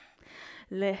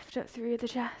 Lift up through the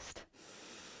chest.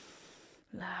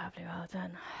 Lovely, well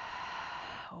done.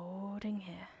 Holding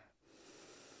here.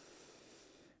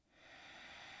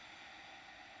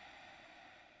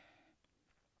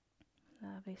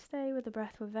 Lovely, stay with the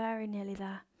breath, we're very nearly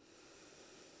there.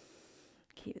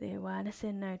 Keep the awareness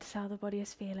in, notice how the body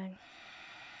is feeling.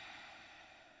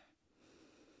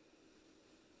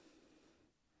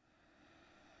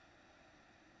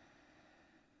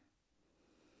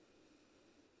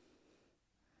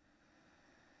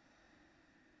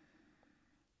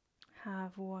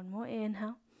 Have one more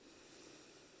inhale.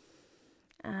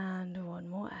 And one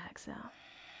more exhale.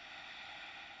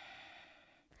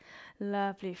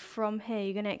 Lovely. From here,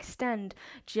 you're going to extend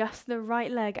just the right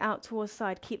leg out towards the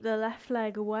side. Keep the left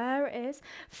leg where it is.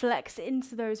 Flex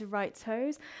into those right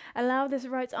toes. Allow this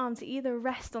right arm to either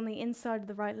rest on the inside of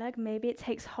the right leg. Maybe it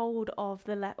takes hold of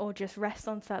the left, or just rest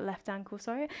onto that left ankle,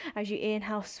 sorry. As you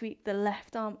inhale, sweep the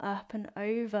left arm up and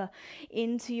over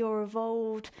into your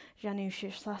evolved Janu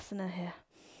Sirsasana here.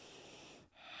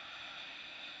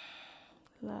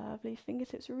 Lovely.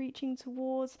 Fingertips reaching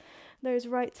towards those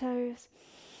right toes.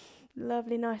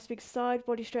 Lovely, nice big side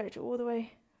body stretch all the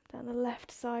way down the left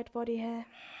side body here.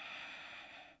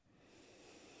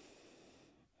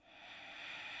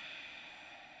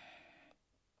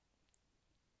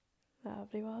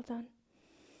 Lovely, well done.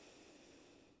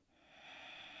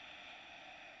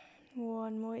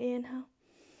 One more inhale.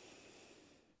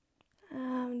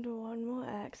 And one more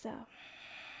exhale.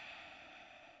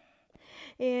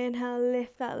 Inhale,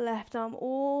 lift that left arm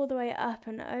all the way up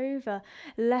and over.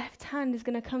 Left hand is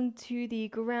going to come to the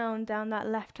ground down that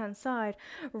left hand side.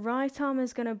 Right arm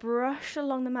is going to brush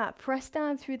along the mat. Press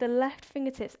down through the left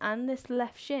fingertips and this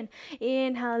left shin.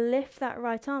 Inhale, lift that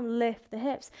right arm, lift the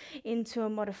hips into a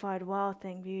modified wild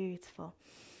thing. Beautiful.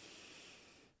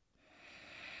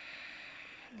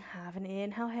 Have an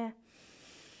inhale here.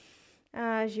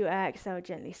 As you exhale,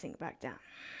 gently sink back down.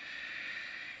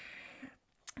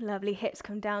 Lovely, hips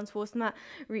come down towards the mat.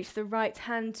 Reach the right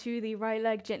hand to the right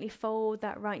leg. Gently fold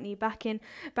that right knee back in,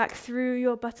 back through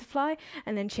your butterfly,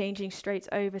 and then changing straight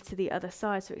over to the other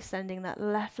side. So extending that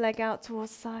left leg out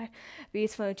towards the side.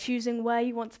 Beautiful. Choosing where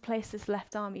you want to place this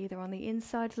left arm, either on the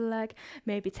inside of the leg,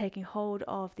 maybe taking hold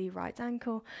of the right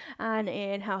ankle. And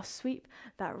inhale, sweep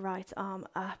that right arm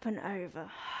up and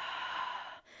over.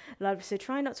 Lovely. So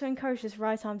try not to encourage this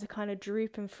right arm to kind of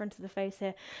droop in front of the face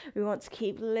here. We want to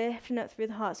keep lifting up through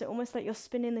the heart. So almost like you're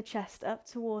spinning the chest up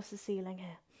towards the ceiling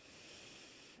here.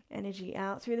 Energy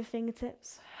out through the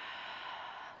fingertips.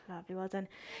 Lovely. Well done.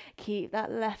 Keep that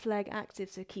left leg active.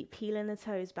 So keep peeling the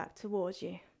toes back towards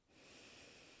you.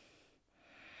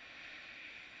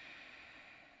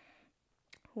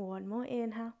 One more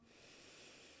inhale.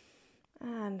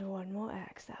 And one more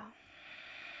exhale.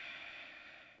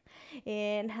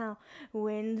 Inhale,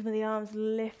 wind with the arms,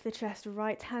 lift the chest,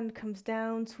 right hand comes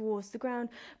down towards the ground,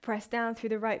 press down through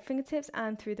the right fingertips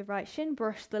and through the right shin,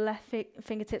 brush the left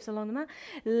fingertips along the mat,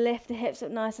 lift the hips up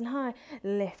nice and high,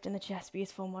 lift in the chest,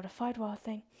 beautiful, modified wild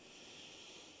thing.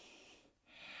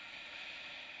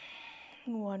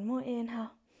 One more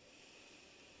inhale,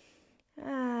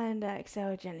 and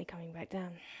exhale, gently coming back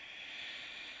down.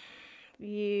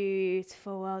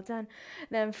 Beautiful, well done.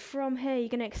 Then from here, you're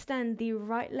going to extend the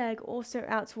right leg also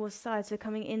out towards the side, so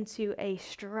coming into a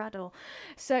straddle.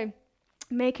 So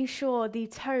Making sure the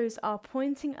toes are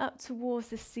pointing up towards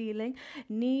the ceiling,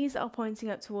 knees are pointing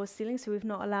up towards the ceiling, so we've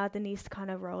not allowed the knees to kind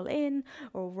of roll in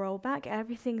or roll back.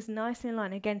 Everything's nice and in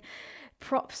line. Again,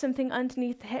 prop something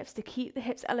underneath the hips to keep the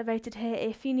hips elevated here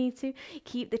if you need to.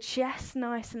 Keep the chest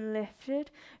nice and lifted.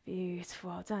 Beautiful,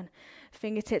 well done.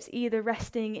 Fingertips either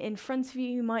resting in front of you,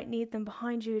 you might need them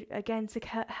behind you again to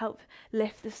help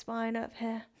lift the spine up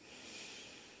here.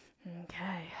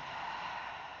 Okay.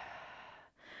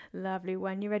 Lovely.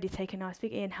 When you're ready, take a nice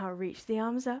big inhale, reach the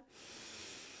arms up.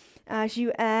 As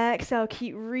you exhale,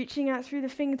 keep reaching out through the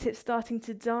fingertips, starting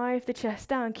to dive the chest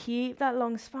down. Keep that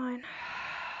long spine.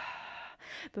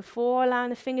 Before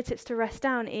allowing the fingertips to rest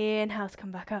down, inhale to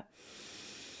come back up.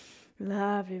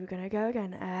 Lovely. We're going to go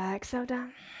again. Exhale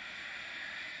down.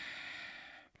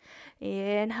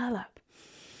 Inhale up.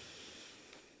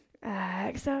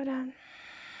 Exhale down.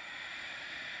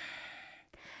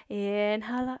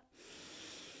 Inhale up.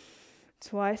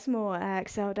 Twice more.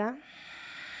 Exhale down.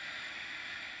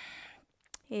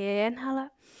 Inhale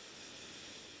up.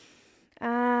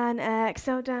 And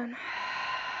exhale down.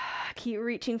 Keep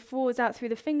reaching forwards out through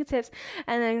the fingertips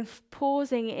and then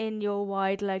pausing in your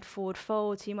wide leg forward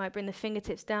fold. So you might bring the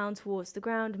fingertips down towards the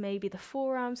ground. Maybe the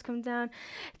forearms come down.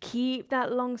 Keep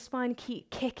that long spine.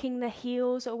 Keep kicking the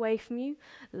heels away from you.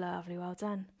 Lovely. Well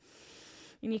done.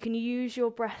 And you can use your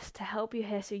breath to help you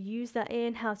here. So use that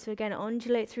inhale to again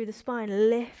undulate through the spine,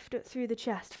 lift up through the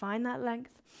chest, find that length.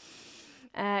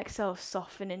 Exhale,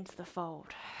 soften into the fold.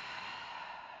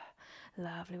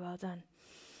 Lovely, well done.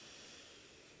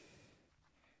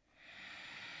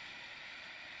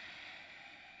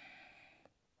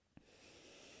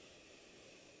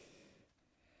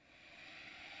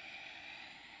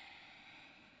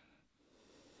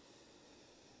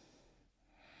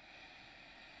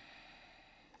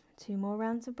 Two more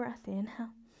rounds of breath. Inhale.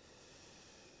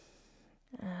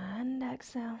 And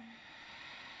exhale.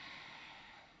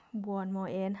 One more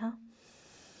inhale.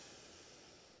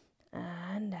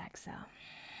 And exhale.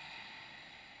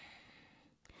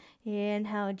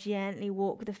 Inhale, gently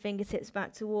walk the fingertips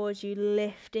back towards you,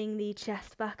 lifting the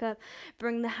chest back up.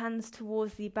 Bring the hands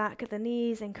towards the back of the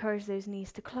knees. Encourage those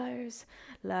knees to close.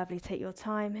 Lovely, take your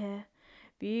time here.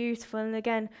 Beautiful. And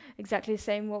again, exactly the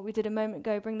same what we did a moment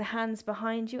ago. Bring the hands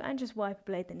behind you and just wipe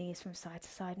blade the knees from side to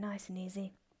side. Nice and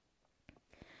easy.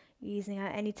 Easing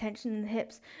out any tension in the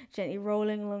hips, gently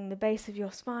rolling along the base of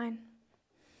your spine.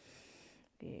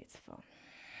 Beautiful.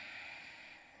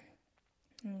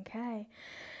 Okay.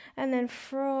 And then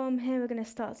from here, we're going to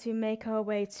start to make our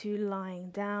way to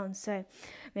lying down. So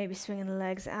maybe swinging the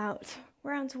legs out,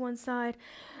 round to one side,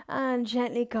 and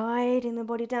gently guiding the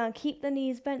body down. Keep the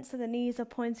knees bent so the knees are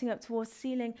pointing up towards the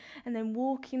ceiling, and then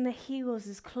walking the heels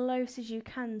as close as you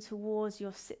can towards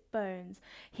your sit bones.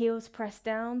 Heels pressed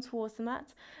down towards the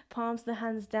mat, palms of the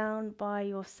hands down by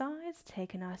your sides.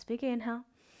 Take a nice big inhale.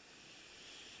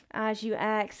 As you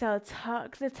exhale,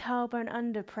 tuck the tailbone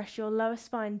under, press your lower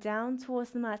spine down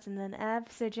towards the mat, and then ever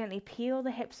so gently peel the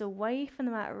hips away from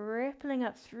the mat, rippling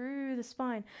up through the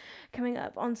spine, coming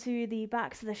up onto the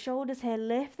backs of the shoulders here.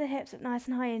 Lift the hips up nice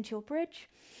and high into your bridge.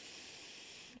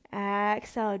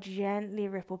 Exhale, gently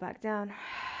ripple back down.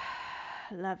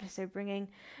 Lovely, so bringing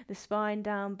the spine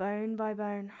down bone by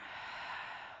bone.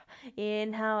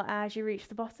 Inhale as you reach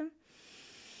the bottom.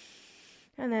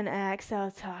 And then exhale,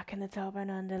 tucking the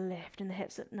tailbone under, lifting the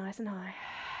hips up nice and high.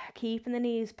 Keeping the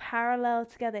knees parallel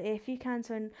together if you can,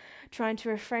 so trying to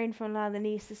refrain from allowing the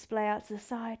knees to splay out to the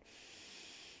side.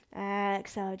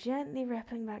 Exhale, gently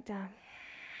rippling back down.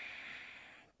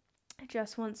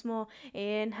 Just once more.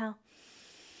 Inhale.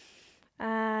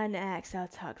 And exhale,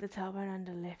 tuck the tailbone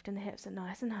under, lifting the hips up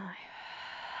nice and high.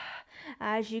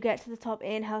 As you get to the top,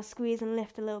 inhale, squeeze and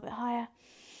lift a little bit higher.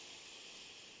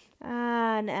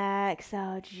 And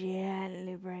exhale,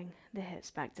 gently bring the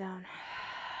hips back down.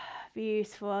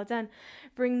 Beautiful, well done.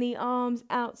 Bring the arms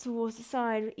out towards the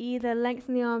side. Either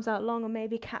lengthen the arms out long or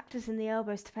maybe cactus in the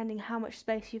elbows, depending how much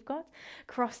space you've got.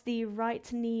 Cross the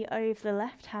right knee over the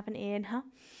left. Have an inhale.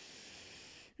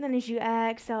 And then as you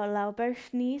exhale, allow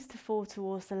both knees to fall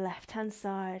towards the left-hand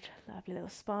side. Lovely little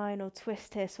spinal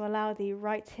twist here. So allow the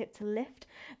right hip to lift,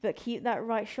 but keep that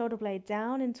right shoulder blade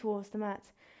down and towards the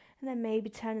mat. And then maybe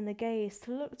turning the gaze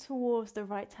to look towards the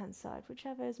right-hand side,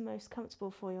 whichever is most comfortable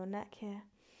for your neck here.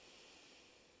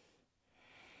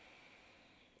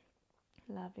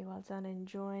 Lovely, well done.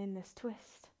 Enjoying this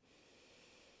twist.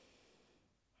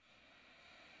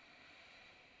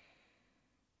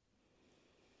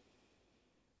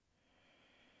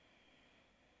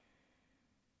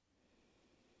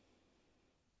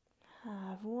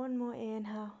 Have one more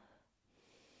inhale.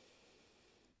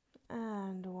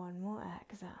 And one more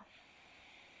exhale.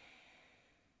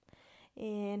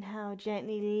 Inhale,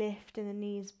 gently lifting the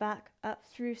knees back up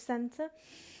through center,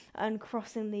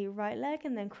 uncrossing the right leg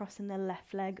and then crossing the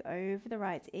left leg over the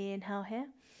right. Inhale here.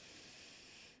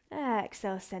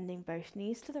 Exhale, sending both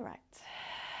knees to the right.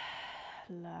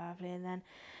 Lovely, and then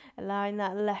allowing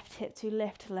that left hip to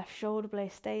lift, left shoulder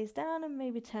blade stays down, and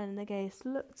maybe turning the gaze to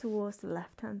look towards the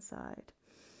left hand side.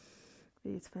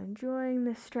 Beautiful, enjoying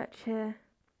this stretch here.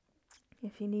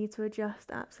 If you need to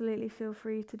adjust, absolutely feel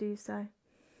free to do so.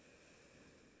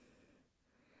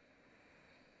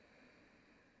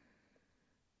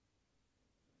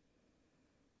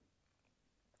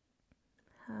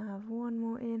 Have one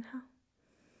more inhale.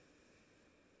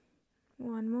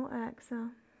 One more exhale.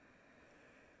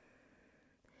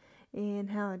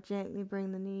 Inhale, gently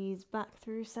bring the knees back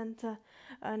through center,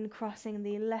 uncrossing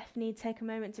the left knee. Take a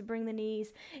moment to bring the knees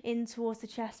in towards the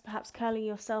chest, perhaps curling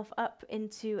yourself up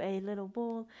into a little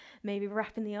ball, maybe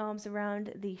wrapping the arms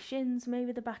around the shins,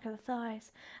 maybe the back of the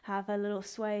thighs. Have a little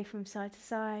sway from side to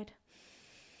side.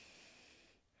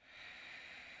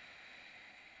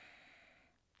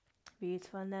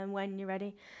 Beautiful, and then when you're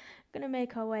ready, going to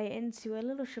make our way into a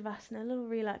little shavasana, a little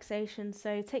relaxation.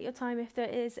 So take your time. If there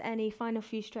is any final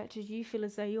few stretches you feel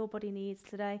as though your body needs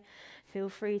today, feel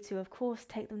free to, of course,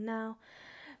 take them now.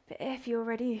 But if you're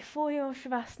ready for your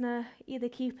shavasana, either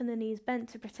keeping the knees bent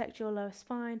to protect your lower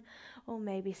spine, or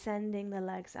maybe sending the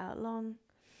legs out long.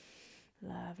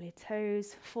 Lovely.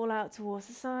 Toes fall out towards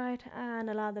the side, and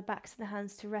allow the backs of the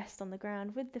hands to rest on the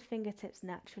ground with the fingertips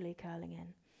naturally curling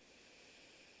in.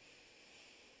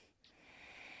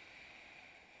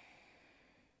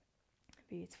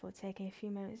 Beautiful. Taking a few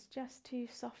moments just to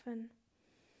soften.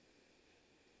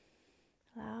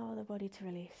 Allow the body to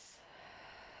release.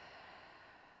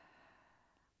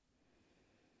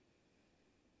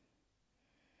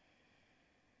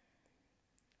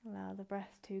 Allow the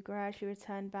breath to gradually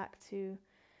return back to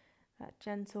that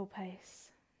gentle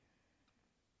pace.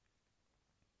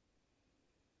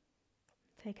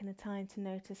 Taking the time to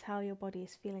notice how your body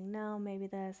is feeling now. Maybe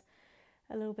there's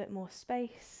a little bit more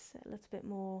space, a little bit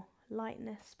more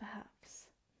lightness perhaps.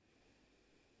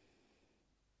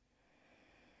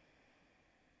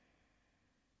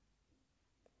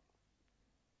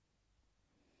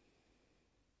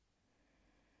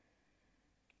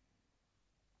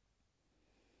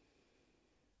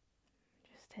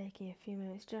 Just taking a few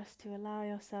minutes just to allow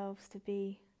yourselves to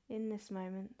be in this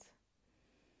moment.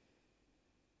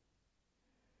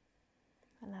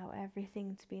 Allow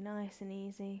everything to be nice and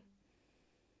easy.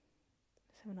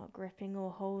 So we're not gripping or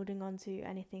holding on to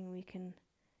anything. We can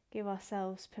give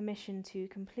ourselves permission to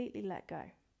completely let go.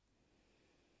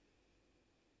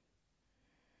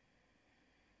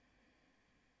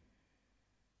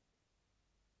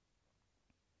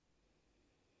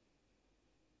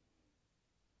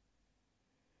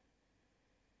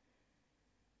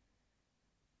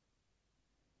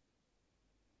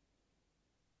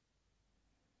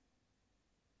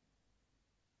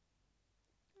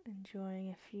 Enjoying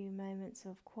a few moments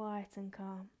of quiet and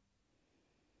calm.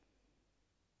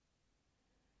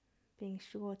 Being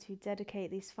sure to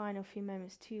dedicate these final few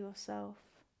moments to yourself.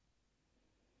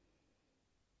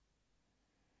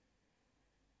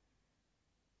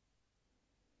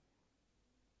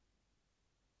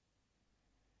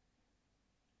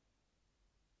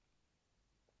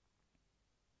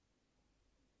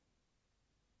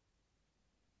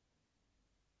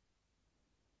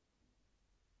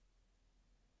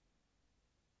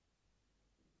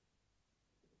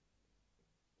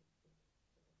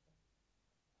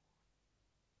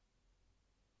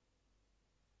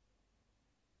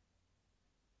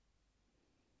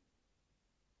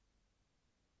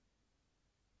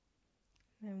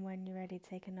 And when you're ready,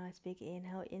 take a nice big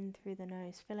inhale in through the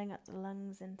nose, filling up the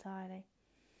lungs entirely.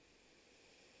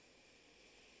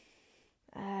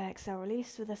 Exhale,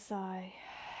 release with a sigh.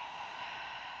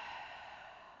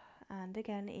 And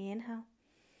again, inhale.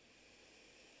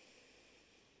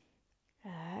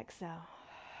 Exhale.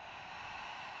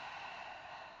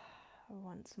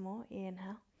 Once more,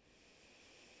 inhale.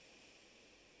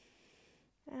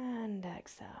 And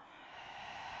exhale.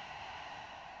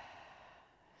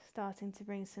 Starting to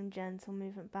bring some gentle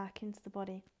movement back into the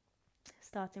body,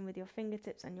 starting with your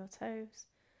fingertips and your toes,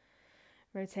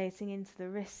 rotating into the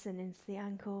wrists and into the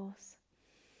ankles.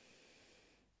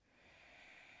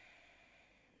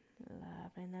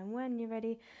 Lovely. And then when you're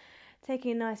ready,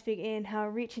 taking a nice big inhale,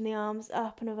 reaching the arms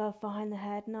up and above behind the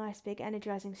head, nice big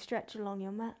energizing stretch along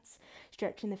your mats,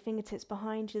 stretching the fingertips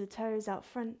behind you, the toes out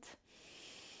front.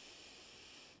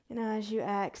 And as you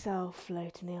exhale,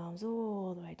 floating the arms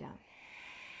all the way down.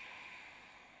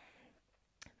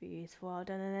 Beautiful, well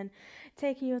done. And then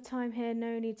taking your time here,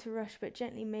 no need to rush, but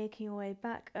gently making your way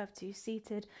back up to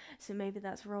seated. So maybe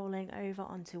that's rolling over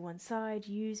onto one side,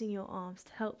 using your arms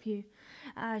to help you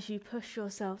as you push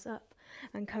yourselves up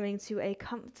and coming to a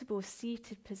comfortable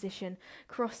seated position,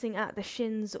 crossing at the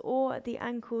shins or at the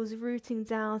ankles, rooting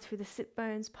down through the sit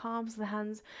bones, palms of the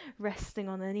hands resting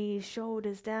on the knees,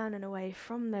 shoulders down and away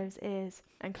from those ears,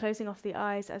 and closing off the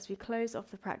eyes as we close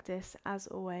off the practice, as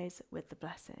always, with the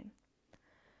blessing.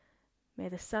 May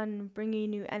the sun bring you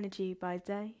new energy by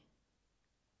day.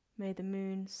 May the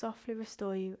moon softly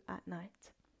restore you at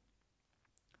night.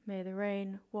 May the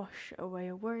rain wash away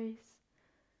your worries.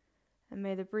 And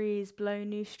may the breeze blow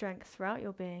new strength throughout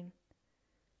your being.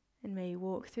 And may you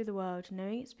walk through the world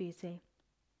knowing its beauty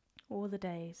all the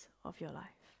days of your life.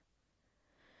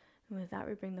 And with that,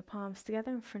 we bring the palms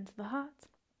together in front of the heart.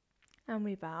 And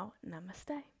we bow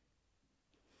Namaste.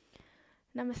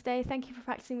 Namaste, thank you for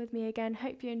practicing with me again.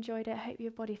 Hope you enjoyed it. Hope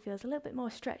your body feels a little bit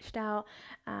more stretched out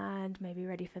and maybe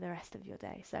ready for the rest of your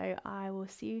day. So I will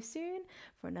see you soon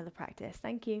for another practice.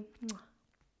 Thank you.